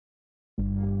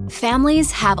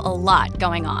Families have a lot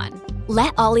going on.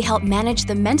 Let Ollie help manage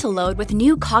the mental load with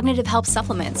new cognitive help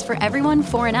supplements for everyone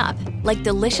 4 and up, like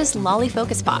delicious Lolly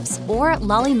Focus Pops or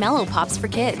Lolly Mellow Pops for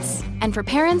kids. And for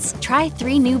parents, try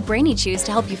 3 new Brainy Chews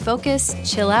to help you focus,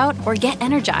 chill out, or get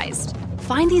energized.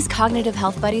 Find these cognitive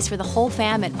health buddies for the whole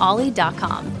fam at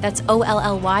ollie.com. That's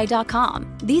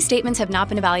OLLY.com. These statements have not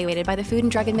been evaluated by the Food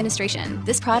and Drug Administration.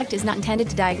 This product is not intended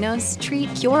to diagnose,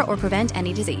 treat, cure, or prevent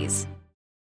any disease.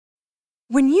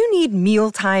 When you need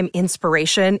mealtime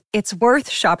inspiration, it's worth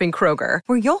shopping Kroger,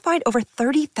 where you'll find over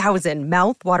 30,000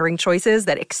 mouth-watering choices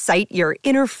that excite your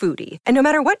inner foodie. And no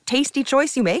matter what tasty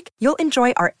choice you make, you'll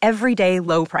enjoy our everyday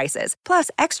low prices, plus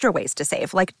extra ways to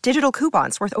save, like digital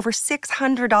coupons worth over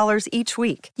 $600 each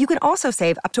week. You can also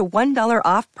save up to $1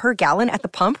 off per gallon at the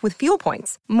pump with fuel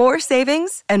points. More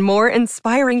savings and more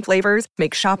inspiring flavors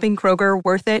make shopping Kroger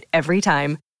worth it every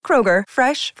time. Kroger,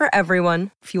 fresh for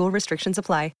everyone. Fuel restrictions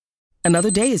apply.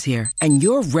 Another day is here, and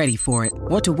you're ready for it.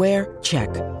 What to wear? Check.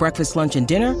 Breakfast, lunch, and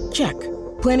dinner? Check.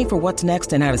 Planning for what's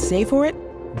next and how to save for it?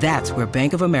 That's where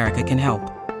Bank of America can help.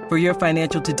 For your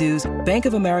financial to-dos, Bank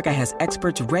of America has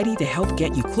experts ready to help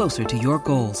get you closer to your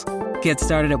goals. Get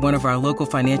started at one of our local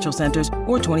financial centers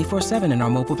or 24/7 in our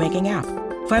mobile banking app.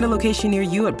 Find a location near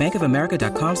you at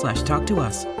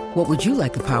bankofamerica.com/talktous. What would you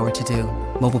like the power to do?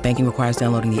 Mobile banking requires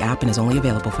downloading the app and is only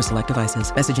available for select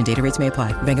devices. Message and data rates may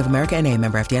apply. Bank of America N.A.,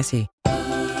 member FDIC.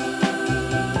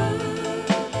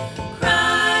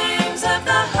 Crimes of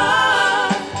the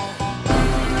heart.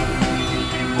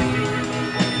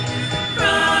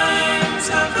 Crimes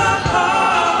of the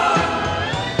heart.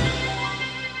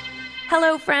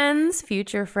 Hello, friends,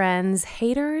 future friends,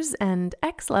 haters, and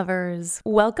ex-lovers.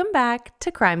 Welcome back to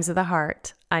Crimes of the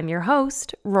Heart. I'm your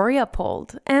host, Rory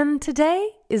Uphold, and today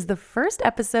is the first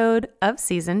episode of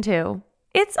Season 2.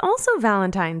 It's also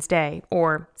Valentine's Day,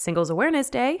 or Singles Awareness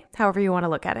Day, however you want to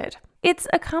look at it. It's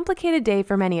a complicated day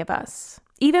for many of us.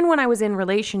 Even when I was in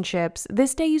relationships,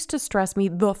 this day used to stress me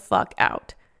the fuck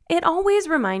out. It always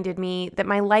reminded me that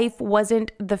my life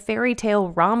wasn't the fairy tale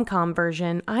rom-com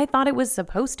version I thought it was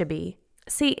supposed to be.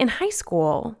 See, in high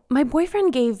school, my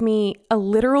boyfriend gave me a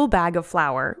literal bag of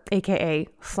flour, aka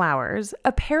flowers,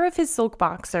 a pair of his silk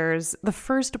boxers, the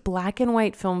first black and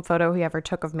white film photo he ever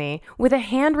took of me, with a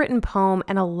handwritten poem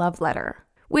and a love letter,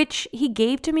 which he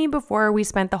gave to me before we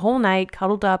spent the whole night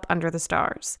cuddled up under the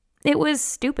stars. It was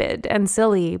stupid and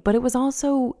silly, but it was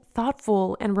also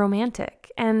thoughtful and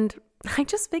romantic, and I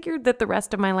just figured that the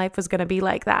rest of my life was going to be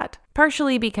like that.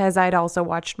 Partially because I'd also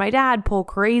watched my dad pull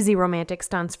crazy romantic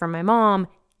stunts from my mom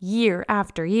year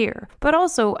after year. But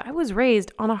also, I was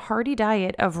raised on a hearty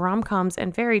diet of rom-coms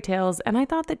and fairy tales, and I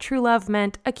thought that true love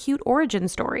meant a cute origin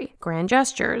story, grand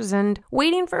gestures, and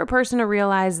waiting for a person to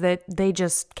realize that they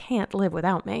just can't live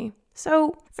without me.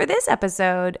 So, for this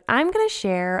episode, I'm going to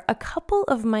share a couple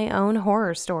of my own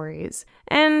horror stories,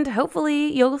 and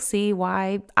hopefully you'll see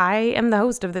why I am the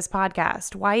host of this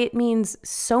podcast, why it means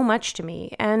so much to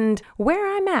me, and where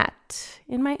I'm at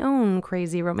in my own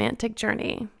crazy romantic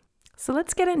journey. So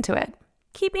let's get into it.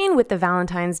 Keeping with the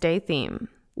Valentine's Day theme.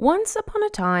 Once upon a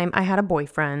time, I had a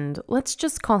boyfriend, let's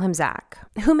just call him Zach,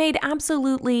 who made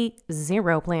absolutely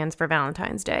zero plans for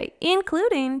Valentine's Day,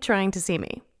 including trying to see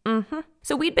me.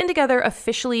 So we'd been together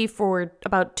officially for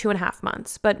about 2.5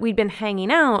 months, but we'd been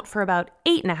hanging out for about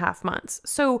 8.5 months.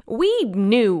 So we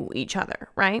knew each other,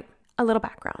 right? A little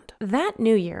background. That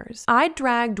New Year's, I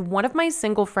dragged one of my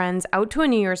single friends out to a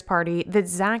New Year's party that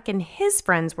Zach and his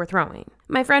friends were throwing.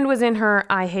 My friend was in her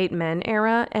I hate men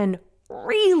era and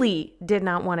really did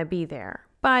not want to be there.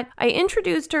 But I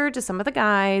introduced her to some of the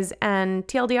guys, and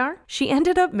TLDR, she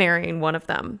ended up marrying one of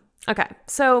them. Okay,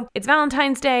 so it's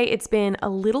Valentine's Day. It's been a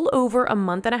little over a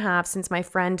month and a half since my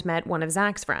friend met one of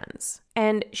Zach's friends.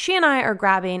 And she and I are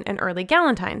grabbing an early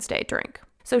Galentine's Day drink.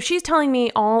 So she's telling me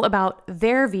all about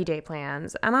their V-Day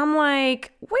plans. And I'm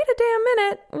like, wait a damn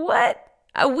minute. What?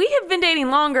 We have been dating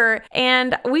longer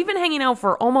and we've been hanging out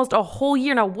for almost a whole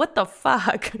year now. What the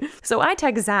fuck? So I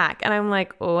text Zach and I'm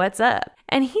like, what's up?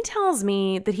 And he tells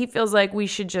me that he feels like we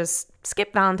should just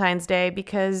skip Valentine's Day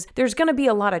because there's going to be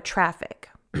a lot of traffic.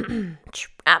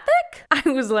 Traffic? I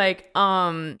was like,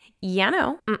 yeah,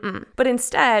 no. But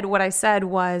instead, what I said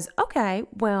was, okay,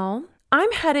 well, I'm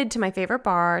headed to my favorite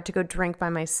bar to go drink by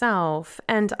myself,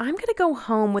 and I'm going to go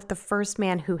home with the first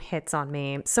man who hits on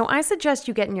me. So I suggest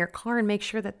you get in your car and make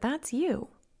sure that that's you.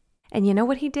 And you know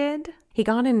what he did? He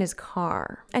got in his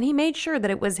car and he made sure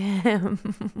that it was him.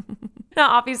 Now,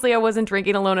 obviously, I wasn't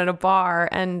drinking alone at a bar.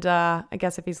 And I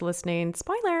guess if he's listening,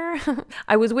 spoiler,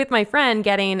 I was with my friend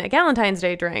getting a Valentine's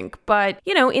Day drink. But,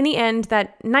 in the end,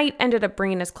 that night ended up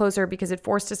bringing us closer because it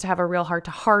forced us to have a real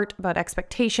heart-to-heart about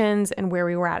expectations and where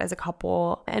we were at as a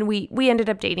couple. And we ended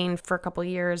up dating for a couple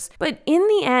years. But in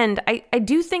the end, I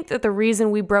do think that the reason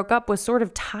we broke up was sort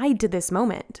of tied to this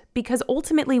moment. Because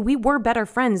ultimately, we were better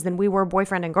friends than we were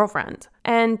boyfriend and girlfriend.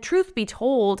 And truth be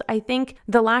told, I think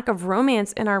the lack of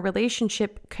romance in our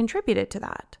relationship contributed to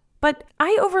that. But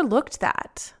I overlooked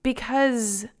that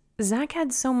because Zach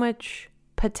had so much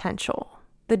potential.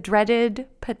 The dreaded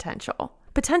potential.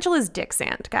 Potential is dick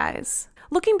sand, guys.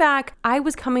 Looking back, I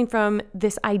was coming from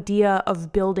this idea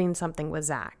of building something with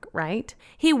Zach, right?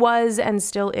 He was and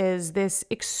still is this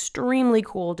extremely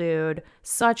cool dude,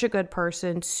 such a good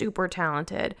person, super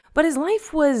talented, but his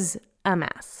life was a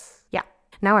mess. Yeah,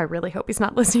 now I really hope he's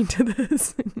not listening to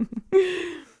this.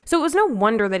 So it was no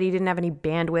wonder that he didn't have any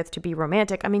bandwidth to be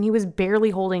romantic. I mean, he was barely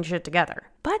holding shit together.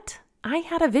 But I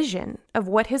had a vision of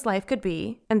what his life could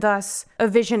be, and thus a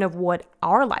vision of what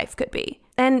our life could be.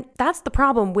 And that's the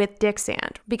problem with dick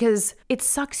sand, because it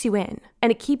sucks you in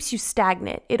and it keeps you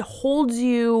stagnant. It holds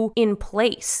you in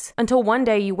place until one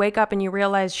day you wake up and you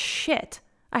realize, shit,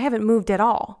 I haven't moved at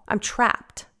all. I'm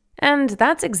trapped. And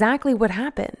that's exactly what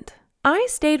happened. I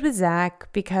stayed with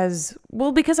Zach because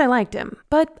I liked him.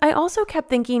 But I also kept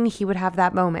thinking he would have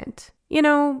that moment.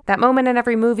 That moment in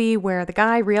every movie where the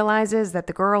guy realizes that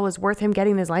the girl is worth him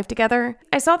getting his life together.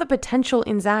 I saw the potential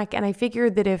in Zach and I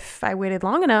figured that if I waited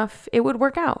long enough, it would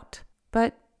work out.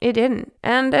 But it didn't.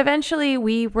 And eventually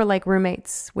we were like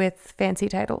roommates with fancy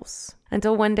titles.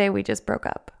 Until one day we just broke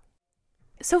up.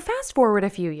 So fast forward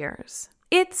a few years.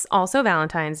 It's also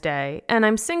Valentine's Day, and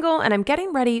I'm single and I'm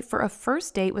getting ready for a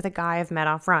first date with a guy I've met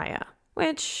off Raya.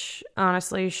 Which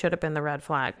honestly should have been the red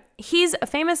flag. He's a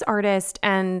famous artist,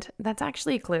 and that's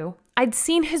actually a clue. I'd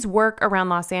seen his work around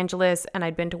Los Angeles, and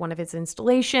I'd been to one of his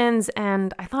installations,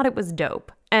 and I thought it was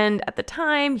dope. And at the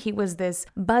time, he was this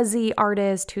buzzy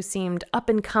artist who seemed up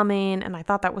and coming, and I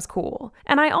thought that was cool.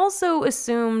 And I also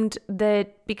assumed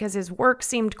that because his work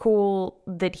seemed cool,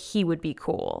 that he would be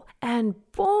cool. And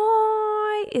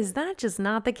boy, is that just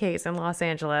not the case in Los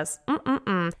Angeles.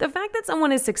 The fact that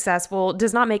someone is successful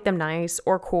does not make them nice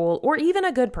or cool or even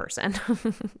a good person.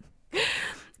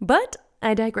 But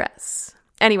I digress.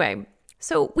 Anyway,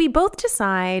 so we both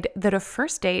decide that a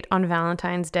first date on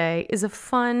Valentine's Day is a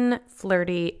fun,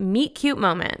 flirty, meet-cute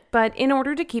moment. But in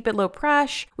order to keep it low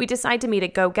pressure, we decide to meet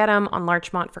at Go Get 'em on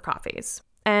Larchmont for coffees.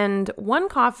 And one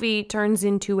coffee turns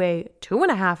into a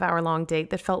 2.5-hour-long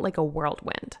date that felt like a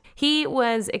whirlwind. He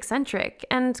was eccentric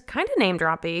and kind of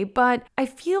name-droppy, but I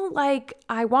feel like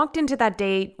I walked into that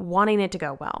date wanting it to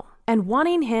go well and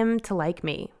wanting him to like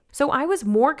me. So I was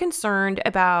more concerned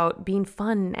about being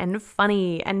fun and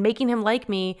funny and making him like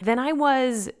me than I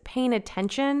was paying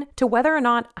attention to whether or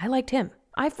not I liked him.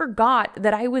 I forgot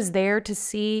that I was there to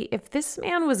see if this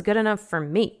man was good enough for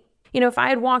me. If I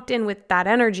had walked in with that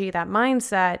energy, that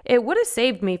mindset, it would have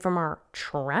saved me from our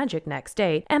tragic next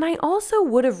date. And I also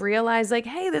would have realized,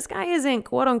 hey, this guy isn't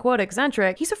quote unquote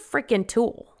eccentric. He's a freaking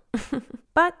tool.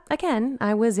 But again,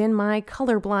 I was in my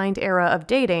colorblind era of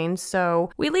dating, so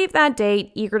we leave that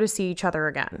date eager to see each other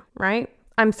again, right?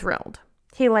 I'm thrilled.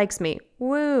 He likes me.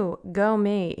 Woo, go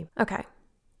me. Okay.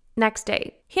 Next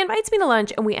date. He invites me to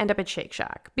lunch and we end up at Shake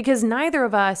Shack because neither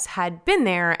of us had been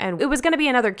there and it was going to be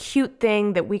another cute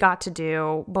thing that we got to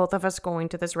do, both of us going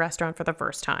to this restaurant for the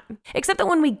first time. Except that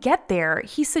when we get there,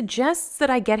 he suggests that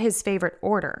I get his favorite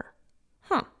order.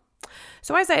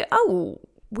 So I say, oh,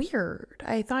 weird.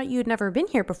 I thought you'd never been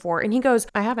here before. And he goes,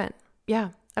 I haven't. Yeah,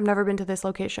 I've never been to this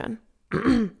location.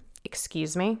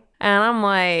 Excuse me? And I'm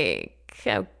like,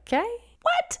 okay.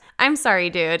 What? I'm sorry,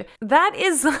 dude. That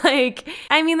is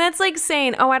that's like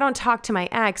saying, oh, I don't talk to my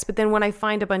ex, but then when I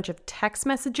find a bunch of text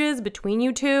messages between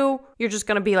you two, you're just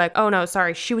going to be like, oh no,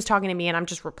 sorry, she was talking to me and I'm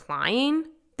just replying.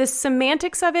 The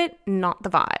semantics of it, not the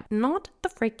vibe. Not the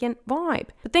freaking vibe.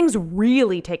 But things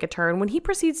really take a turn when he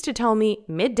proceeds to tell me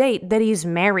mid-date that he's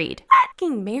married.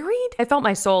 Fucking married? I felt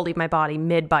my soul leave my body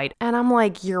mid-bite. And I'm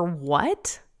like, you're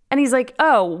what? And he's like,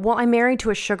 oh, well, I'm married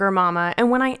to a sugar mama. And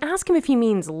when I ask him if he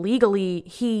means legally,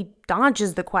 he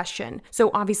dodges the question. So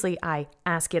obviously I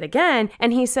ask it again.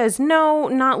 And he says, no,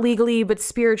 not legally, but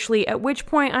spiritually, at which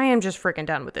point I am just freaking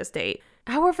done with this date.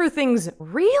 However, things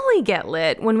really get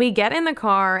lit when we get in the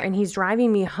car and he's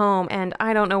driving me home. And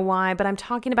I don't know why, but I'm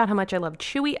talking about how much I love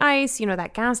chewy ice,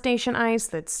 that gas station ice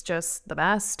that's just the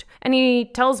best. And he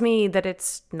tells me that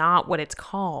it's not what it's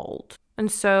called.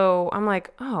 And so I'm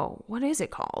like, oh, what is it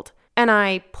called? And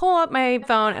I pull up my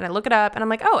phone and I look it up and I'm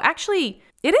like, oh, actually,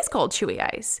 it is called chewy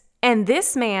ice. And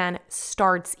this man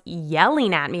starts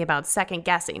yelling at me about second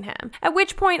guessing him. At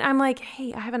which point I'm like,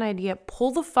 hey, I have an idea.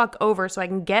 Pull the fuck over so I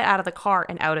can get out of the car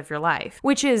and out of your life,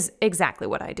 which is exactly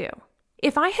what I do.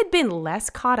 If I had been less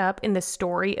caught up in the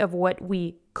story of what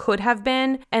we could have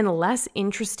been and less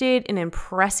interested in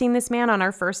impressing this man on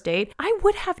our first date, I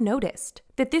would have noticed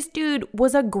that this dude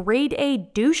was a grade A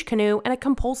douche canoe and a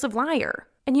compulsive liar.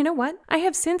 And you know what? I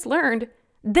have since learned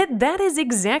that that is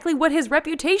exactly what his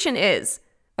reputation is.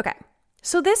 Okay,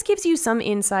 so this gives you some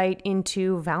insight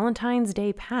into Valentine's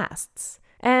Day pasts,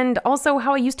 and also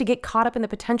how I used to get caught up in the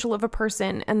potential of a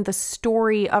person and the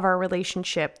story of our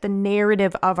relationship, the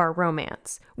narrative of our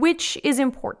romance, which is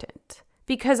important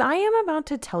because I am about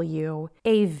to tell you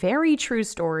a very true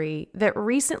story that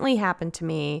recently happened to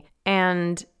me,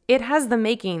 and it has the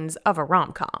makings of a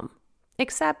rom-com.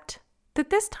 Except that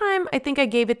this time I think I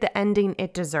gave it the ending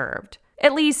it deserved.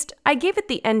 At least, I gave it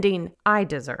the ending I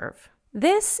deserve.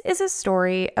 This is a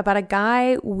story about a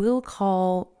guy we'll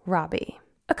call Robbie.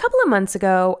 A couple of months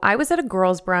ago, I was at a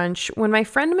girls' brunch when my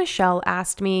friend Michelle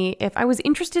asked me if I was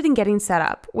interested in getting set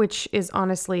up, which is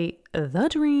honestly the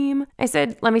dream. I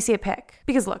said, let me see a pic.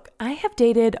 Because look, I have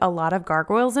dated a lot of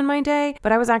gargoyles in my day,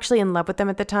 but I was actually in love with them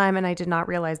at the time and I did not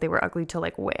realize they were ugly till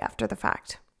like way after the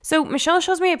fact. So Michelle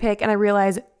shows me a pic and I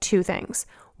realize two things.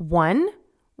 One,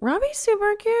 Robbie's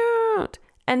super cute.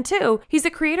 And two, he's the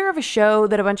creator of a show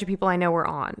that a bunch of people I know are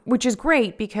on, which is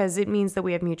great because it means that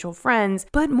we have mutual friends.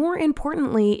 But more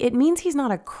importantly, it means he's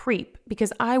not a creep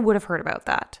because I would have heard about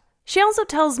that. She also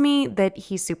tells me that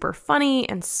he's super funny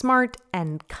and smart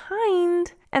and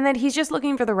kind, and that he's just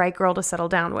looking for the right girl to settle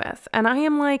down with. And I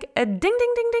am like, ding, ding,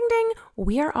 ding, ding, ding.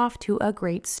 We are off to a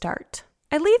great start.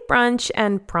 I leave brunch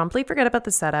and promptly forget about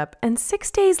the setup, and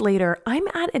 6 days later, I'm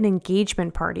at an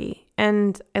engagement party,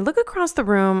 and I look across the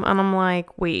room and I'm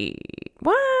like, wait,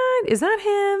 what? Is that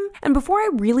him? And before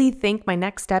I really think my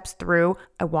next steps through,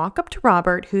 I walk up to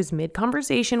Robert, who's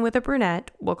mid-conversation with a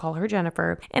brunette, we'll call her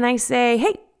Jennifer, and I say,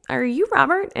 hey, are you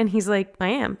Robert? And he's like, I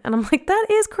am. And I'm like, that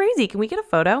is crazy. Can we get a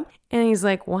photo? And he's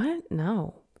like, what?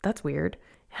 No, that's weird.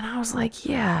 And I was like,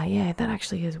 yeah, that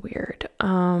actually is weird.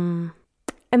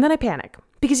 And then I panic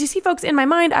because you see, folks, in my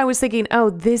mind, I was thinking, oh,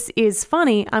 this is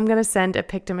funny. I'm going to send a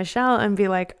pic to Michelle and be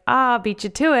like, beat you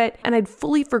to it. And I'd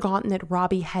fully forgotten that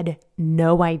Robbie had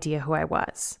no idea who I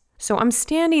was. So I'm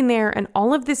standing there and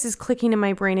all of this is clicking in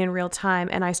my brain in real time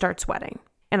and I start sweating.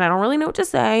 And I don't really know what to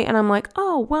say. And I'm like,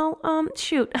 oh, well,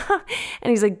 shoot. And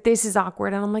he's like, this is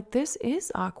awkward. And I'm like, this is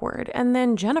awkward. And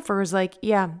then Jennifer is like,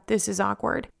 yeah, this is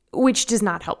awkward. Which does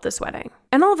not help the sweating.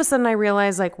 And all of a sudden I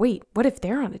realize like, wait, what if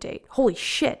they're on a date? Holy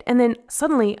shit. And then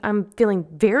suddenly I'm feeling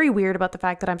very weird about the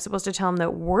fact that I'm supposed to tell him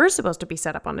that we're supposed to be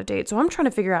set up on a date. So I'm trying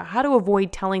to figure out how to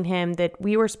avoid telling him that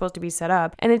we were supposed to be set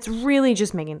up. And it's really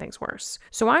just making things worse.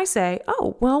 So I say,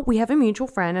 oh, well, we have a mutual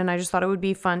friend and I just thought it would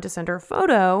be fun to send her a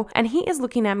photo. And he is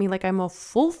looking at me like I'm a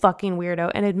full fucking weirdo.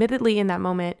 And admittedly in that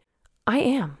moment, I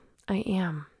am.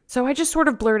 So I just sort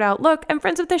of blurt out, look, I'm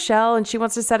friends with Michelle and she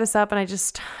wants to set us up. And I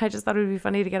just thought it would be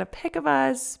funny to get a pic of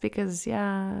us because,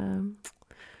 yeah. And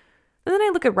then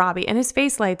I look at Robbie and his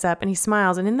face lights up and he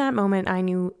smiles. And in that moment, I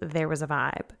knew there was a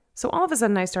vibe. So all of a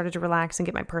sudden I started to relax and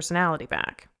get my personality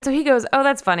back. So he goes, oh,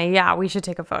 that's funny. Yeah, we should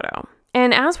take a photo.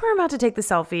 And as we're about to take the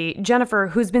selfie, Jennifer,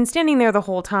 who's been standing there the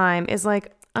whole time, is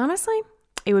like, honestly,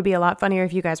 it would be a lot funnier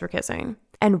if you guys were kissing.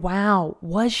 And wow,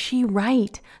 was she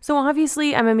right? So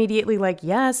obviously I'm immediately like,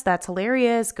 yes, that's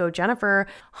hilarious. Go Jennifer.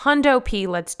 Hundo P,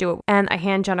 let's do it. And I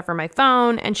hand Jennifer my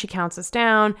phone and she counts us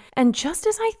down. And just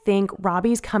as I think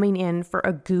Robbie's coming in for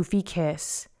a goofy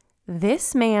kiss,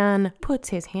 this man puts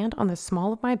his hand on the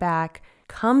small of my back,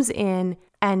 comes in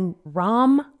and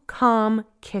rom-com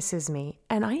kisses me.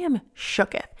 And I am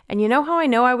shooketh. And you know how I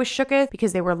know I was shooketh?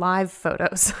 Because they were live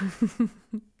photos.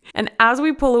 And as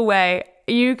we pull away,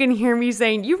 you can hear me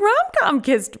saying, you rom-com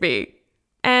kissed me.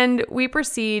 And we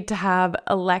proceed to have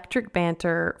electric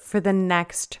banter for the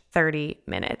next 30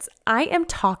 minutes. I am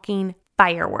talking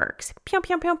fireworks. Pew,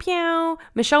 pew, pew, pew.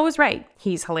 Michelle was right.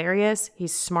 He's hilarious.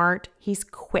 He's smart. He's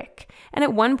quick. And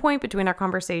at one point between our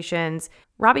conversations,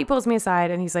 Robbie pulls me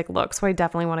aside and he's like, look, so I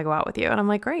definitely want to go out with you. And I'm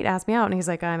like, great, ask me out. And he's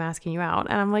like, I'm asking you out.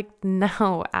 And I'm like,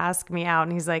 no, ask me out.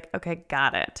 And he's like, okay,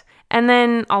 got it. And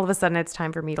then all of a sudden it's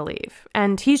time for me to leave.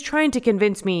 And he's trying to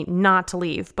convince me not to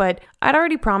leave. But I'd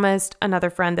already promised another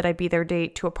friend that I'd be their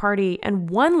date to a party. And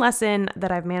one lesson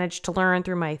that I've managed to learn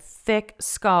through my thick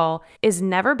skull is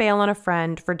never bail on a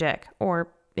friend for dick,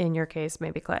 or in your case,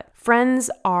 maybe clit. Friends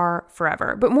are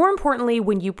forever. But more importantly,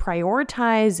 when you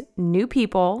prioritize new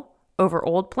people over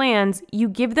old plans, you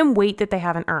give them weight that they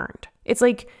haven't earned. It's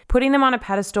like putting them on a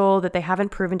pedestal that they haven't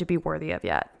proven to be worthy of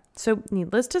yet. So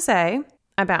needless to say,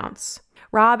 I bounce.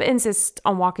 Rob insists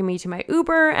on walking me to my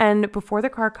Uber, and before the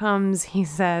car comes, he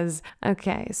says,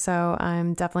 okay, so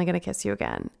I'm definitely going to kiss you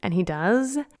again. And he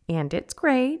does, and it's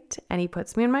great. And he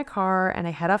puts me in my car, and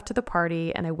I head off to the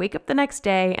party, and I wake up the next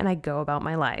day, and I go about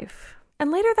my life.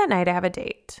 And later that night, I have a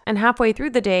date. And halfway through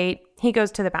the date, he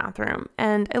goes to the bathroom.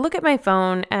 And I look at my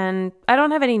phone, and I don't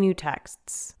have any new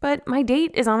texts. But my date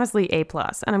is honestly A+.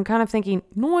 And I'm kind of thinking,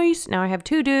 nice, now I have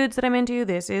 2 dudes that I'm into.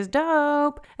 This is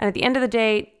dope. And at the end of the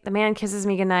date, the man kisses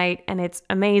me goodnight, and it's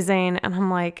amazing. And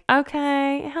I'm like,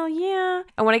 okay, hell yeah.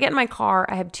 And when I get in my car,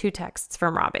 I have 2 texts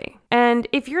from Robbie. And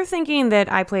if you're thinking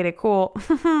that I played it cool,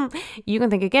 you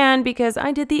can think again, because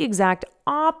I did the exact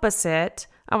opposite.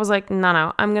 I was like,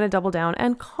 no, I'm going to double down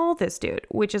and call this dude,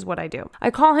 which is what I do.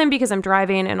 I call him because I'm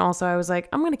driving, and also I was like,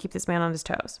 I'm going to keep this man on his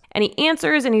toes. And he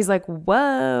answers, and he's like,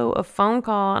 whoa, a phone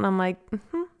call. And I'm like,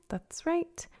 that's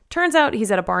right. Turns out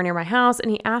he's at a bar near my house, and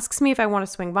he asks me if I want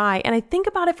to swing by. And I think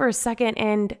about it for a second,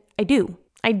 and I do.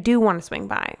 I do want to swing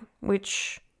by,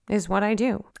 which is what I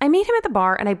do. I meet him at the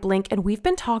bar, and I blink, and we've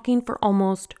been talking for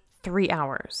almost 3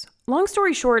 hours. Long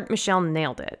story short, Michelle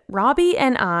nailed it. Robbie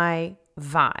and I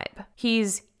vibe.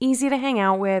 He's easy to hang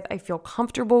out with. I feel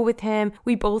comfortable with him.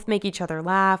 We both make each other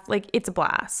laugh. Like, it's a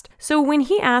blast. So when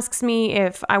he asks me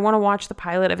if I want to watch the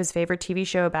pilot of his favorite TV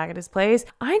show back at his place,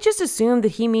 I just assume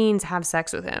that he means have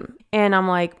sex with him. And I'm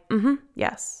like,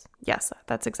 yes,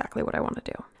 that's exactly what I want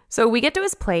to do. So we get to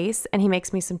his place, and he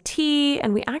makes me some tea,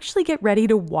 and we actually get ready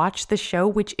to watch the show,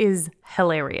 which is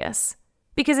hilarious.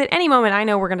 Because at any moment, I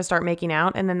know we're going to start making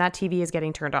out, and then that TV is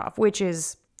getting turned off, which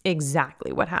is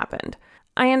exactly what happened.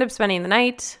 I end up spending the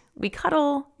night, we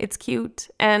cuddle, it's cute,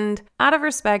 and out of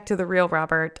respect to the real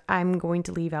Robert, I'm going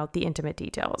to leave out the intimate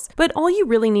details. But all you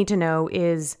really need to know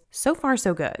is, so far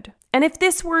so good. And if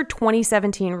this were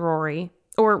 2017 Rory,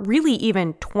 or really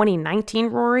even 2019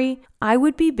 Rory, I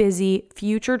would be busy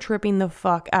future tripping the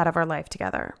fuck out of our life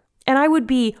together. And I would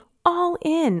be all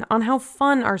in on how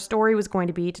fun our story was going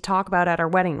to be to talk about at our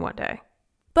wedding one day.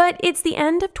 But it's the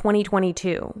end of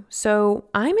 2022, so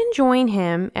I'm enjoying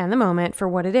him and the moment for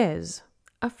what it is,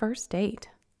 a first date.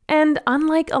 And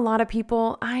unlike a lot of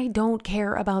people, I don't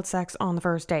care about sex on the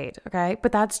first date, okay?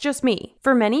 But that's just me.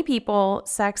 For many people,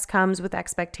 sex comes with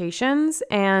expectations,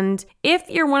 and if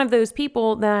you're one of those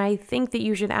people, then I think that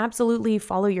you should absolutely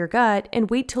follow your gut and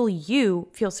wait till you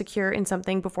feel secure in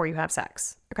something before you have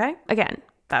sex, okay? Again,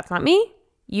 that's not me.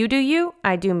 You do you,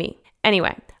 I do me.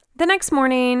 Anyway, the next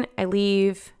morning, I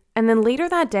leave, and then later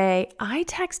that day, I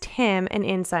text him an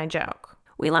inside joke.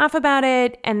 We laugh about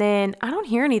it, and then I don't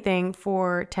hear anything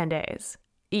for 10 days.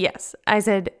 Yes, I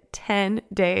said 10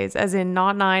 days, as in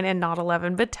not 9 and not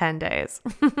 11, but 10 days.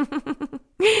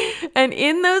 And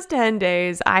in those 10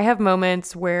 days, I have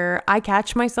moments where I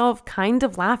catch myself kind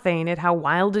of laughing at how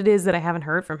wild it is that I haven't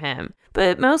heard from him.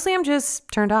 But mostly I'm just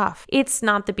turned off. It's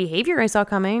not the behavior I saw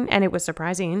coming, and it was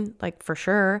surprising, like for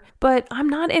sure, but I'm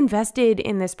not invested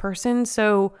in this person,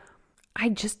 so I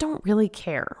just don't really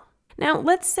care. Now,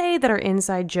 let's say that our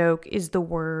inside joke is the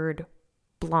word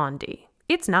blondie.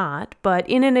 It's not, but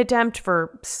in an attempt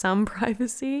for some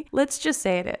privacy, let's just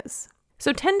say it is.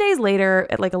 So 10 days later,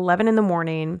 at like 11 in the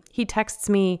morning, he texts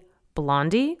me,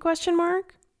 blondie, ?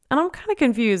 And I'm kind of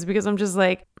confused because I'm just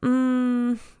like,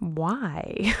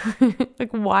 why? Like,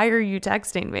 why are you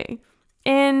texting me?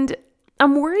 And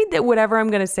I'm worried that whatever I'm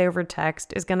going to say over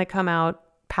text is going to come out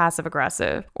passive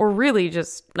aggressive or really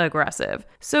just aggressive.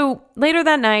 So later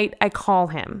that night, I call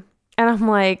him and I'm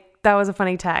like, that was a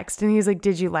funny text. And he's like,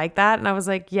 did you like that? And I was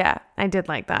like, yeah, I did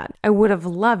like that. I would have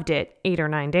loved it 8 or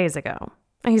 9 days ago.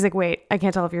 And he's like, wait, I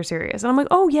can't tell if you're serious. And I'm like,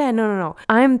 oh yeah, no.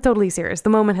 I'm totally serious.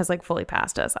 The moment has like fully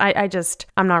passed us.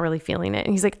 I'm not really feeling it.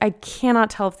 And he's like, I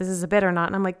cannot tell if this is a bit or not.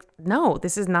 And I'm like, no,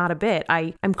 this is not a bit.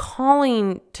 I'm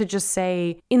calling to just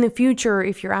say, in the future,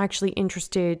 if you're actually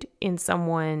interested in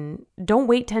someone, don't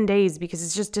wait 10 days because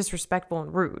it's just disrespectful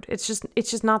and rude. It's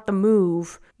just not the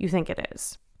move you think it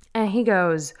is. And he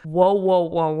goes,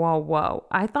 whoa.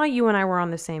 I thought you and I were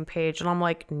on the same page. And I'm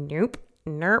like, nope.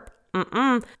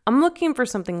 I'm looking for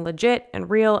something legit and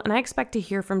real, and I expect to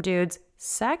hear from dudes,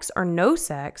 sex or no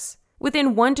sex,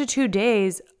 within 1 to 2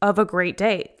 days of a great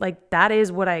date. Like, that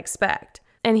is what I expect.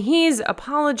 And he's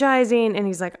apologizing, and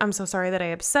he's like, I'm so sorry that I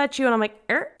upset you. And I'm like,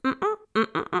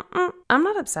 I'm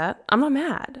not upset. I'm not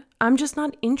mad. I'm just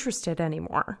not interested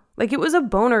anymore. Like, it was a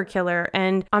boner killer,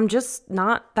 and I'm just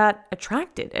not that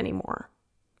attracted anymore.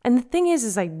 And the thing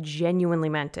is I genuinely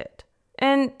meant it.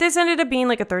 And this ended up being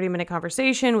like a 30-minute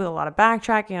conversation with a lot of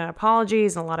backtracking and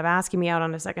apologies and a lot of asking me out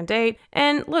on a second date.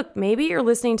 And look, maybe you're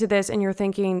listening to this and you're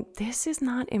thinking, this is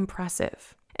not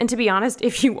impressive. And to be honest,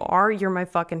 if you are, you're my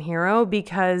fucking hero,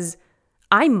 because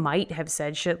I might have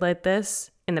said shit like this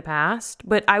in the past,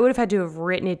 but I would have had to have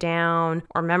written it down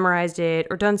or memorized it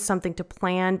or done something to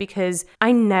plan, because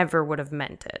I never would have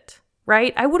meant it.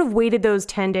 Right? I would have waited those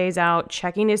 10 days out,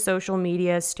 checking his social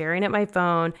media, staring at my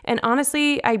phone. And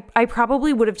honestly, I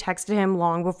probably would have texted him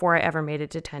long before I ever made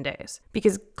it to 10 days,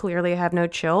 because clearly I have no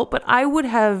chill, but I would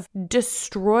have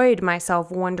destroyed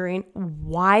myself wondering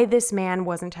why this man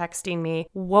wasn't texting me,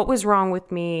 what was wrong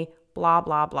with me, blah,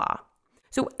 blah, blah.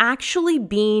 So actually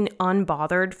being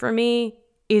unbothered for me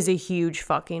is a huge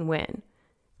fucking win.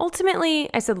 Ultimately,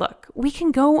 I said, look, we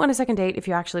can go on a second date if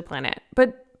you actually plan it,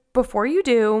 but before you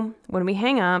do, when we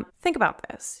hang up, think about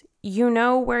this. You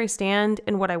know where I stand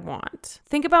and what I want.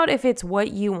 Think about if it's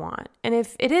what you want. And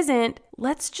if it isn't,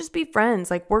 let's just be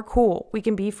friends. Like, we're cool. We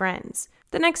can be friends.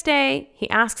 The next day, he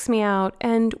asks me out,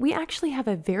 and we actually have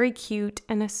a very cute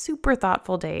and a super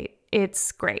thoughtful date.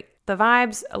 It's great. The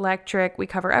vibe's electric. We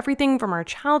cover everything from our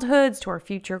childhoods to our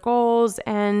future goals.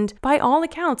 And by all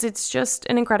accounts, it's just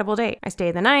an incredible date. I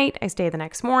stay the night. I stay the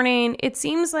next morning. It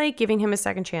seems like giving him a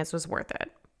second chance was worth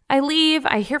it. I leave,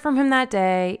 I hear from him that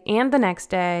day and the next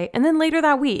day and then later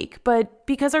that week, but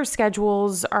because our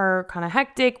schedules are kind of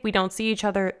hectic, we don't see each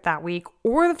other that week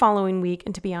or the following week,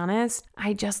 and to be honest,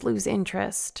 I just lose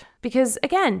interest. Because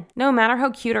again, no matter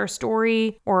how cute our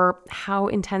story or how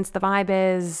intense the vibe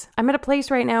is, I'm at a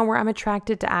place right now where I'm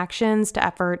attracted to actions, to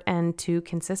effort, and to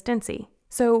consistency.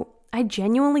 So I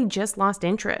genuinely just lost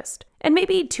interest. And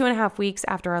maybe 2.5 weeks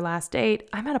after our last date,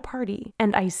 I'm at a party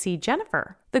and I see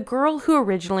Jennifer, the girl who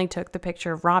originally took the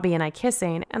picture of Robbie and I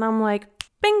kissing, and I'm like,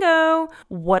 bingo!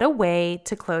 What a way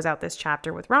to close out this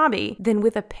chapter with Robbie than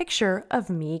with a picture of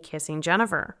me kissing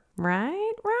Jennifer.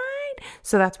 Right?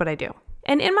 So that's what I do.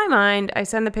 And in my mind, I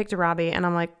send the pic to Robbie and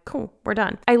I'm like, cool, we're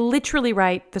done. I literally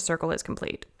write, the circle is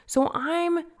complete. So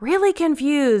I'm really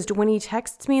confused when he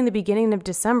texts me in the beginning of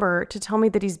December to tell me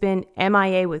that he's been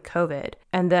MIA with COVID.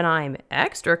 And then I'm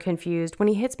extra confused when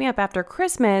he hits me up after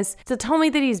Christmas to tell me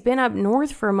that he's been up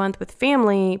north for a month with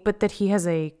family, but that he has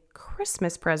a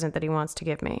Christmas present that he wants to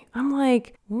give me. I'm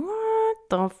like, what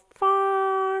the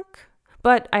fuck?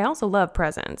 But I also love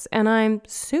presents, and I'm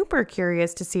super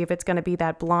curious to see if it's going to be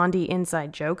that Blondie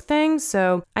inside joke thing,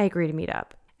 so I agree to meet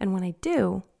up. And when I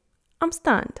do, I'm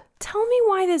stunned. Tell me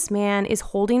why this man is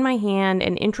holding my hand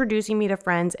and introducing me to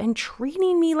friends and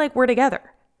treating me like we're together.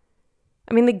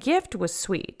 I mean, the gift was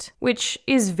sweet, which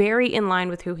is very in line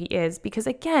with who he is, because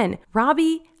again,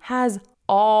 Robbie has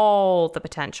all the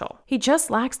potential. He just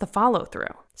lacks the follow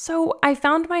through. So I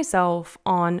found myself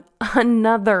on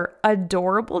another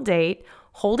adorable date,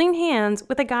 holding hands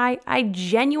with a guy I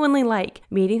genuinely like,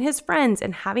 meeting his friends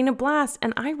and having a blast,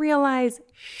 and I realize,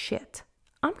 shit,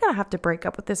 I'm gonna have to break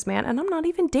up with this man, and I'm not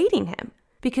even dating him,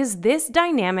 because this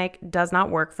dynamic does not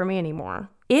work for me anymore.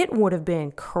 It would have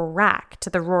been crack to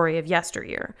the Rory of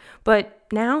yesteryear, but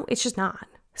now it's just not.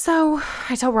 So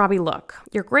I tell Robbie, look,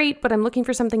 you're great, but I'm looking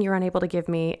for something you're unable to give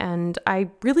me, and I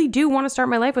really do want to start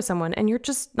my life with someone, and you're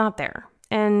just not there.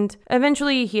 And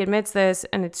eventually he admits this,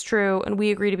 and it's true, and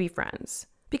we agree to be friends.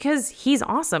 Because he's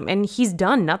awesome and he's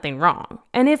done nothing wrong.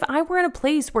 And if I were in a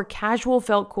place where casual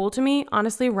felt cool to me,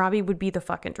 honestly, Robbie would be the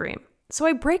fucking dream. So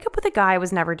I break up with a guy I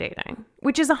was never dating,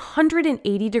 which is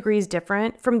 180 degrees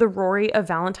different from the Rory of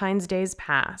Valentine's days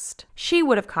past. She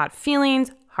would have caught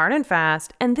feelings hard and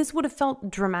fast, and this would have felt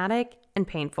dramatic and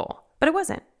painful. But it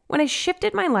wasn't. When I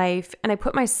shifted my life and I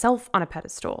put myself on a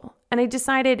pedestal, and I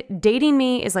decided dating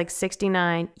me is like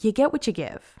 69, you get what you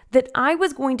give, that I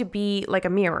was going to be like a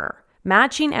mirror,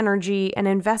 matching energy and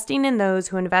investing in those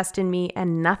who invest in me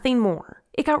and nothing more.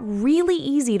 It got really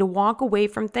easy to walk away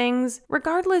from things,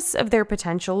 regardless of their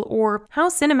potential or how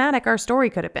cinematic our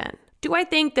story could have been. Do I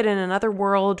think that in another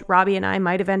world, Robbie and I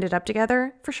might have ended up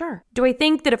together? For sure. Do I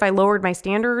think that if I lowered my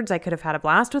standards, I could have had a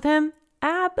blast with him?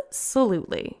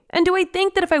 Absolutely. And do I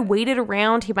think that if I waited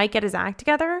around, he might get his act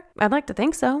together? I'd like to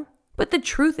think so. But the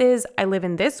truth is, I live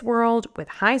in this world with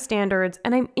high standards,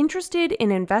 and I'm interested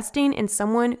in investing in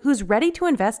someone who's ready to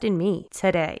invest in me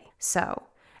today. So,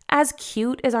 as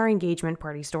cute as our engagement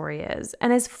party story is,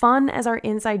 and as fun as our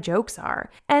inside jokes are,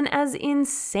 and as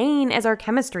insane as our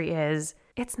chemistry is,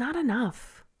 it's not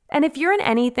enough. And if you're in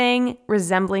anything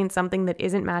resembling something that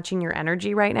isn't matching your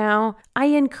energy right now, I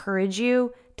encourage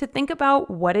you to think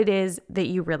about what it is that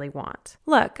you really want.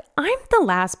 Look, I'm the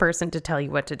last person to tell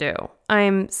you what to do.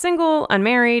 I'm single,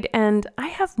 unmarried, and I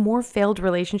have more failed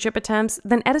relationship attempts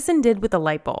than Edison did with a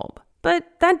light bulb. But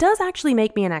that does actually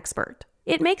make me an expert.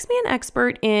 It makes me an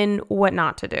expert in what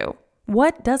not to do,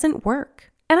 what doesn't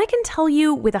work. And I can tell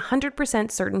you with 100%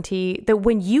 certainty that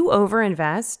when you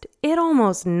overinvest, it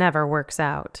almost never works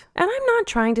out. And I'm not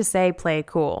trying to say play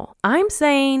cool. I'm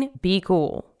saying be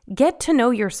cool. Get to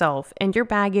know yourself and your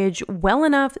baggage well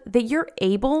enough that you're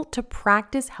able to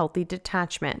practice healthy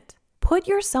detachment. Put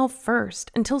yourself first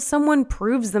until someone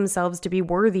proves themselves to be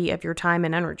worthy of your time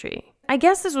and energy. I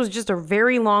guess this was just a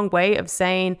very long way of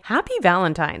saying Happy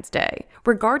Valentine's Day.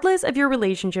 Regardless of your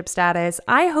relationship status,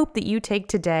 I hope that you take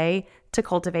today to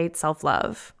cultivate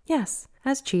self-love. Yes,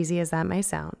 as cheesy as that may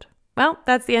sound. Well,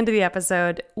 that's the end of the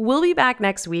episode. We'll be back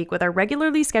next week with our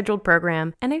regularly scheduled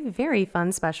program and a very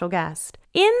fun special guest.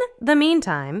 In the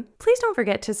meantime, please don't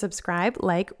forget to subscribe,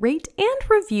 like, rate, and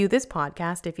review this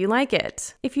podcast if you like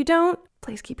it. If you don't,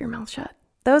 please keep your mouth shut.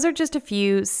 Those are just a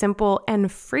few simple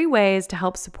and free ways to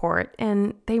help support,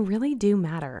 and they really do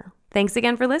matter. Thanks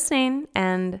again for listening,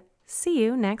 and see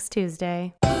you next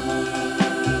Tuesday.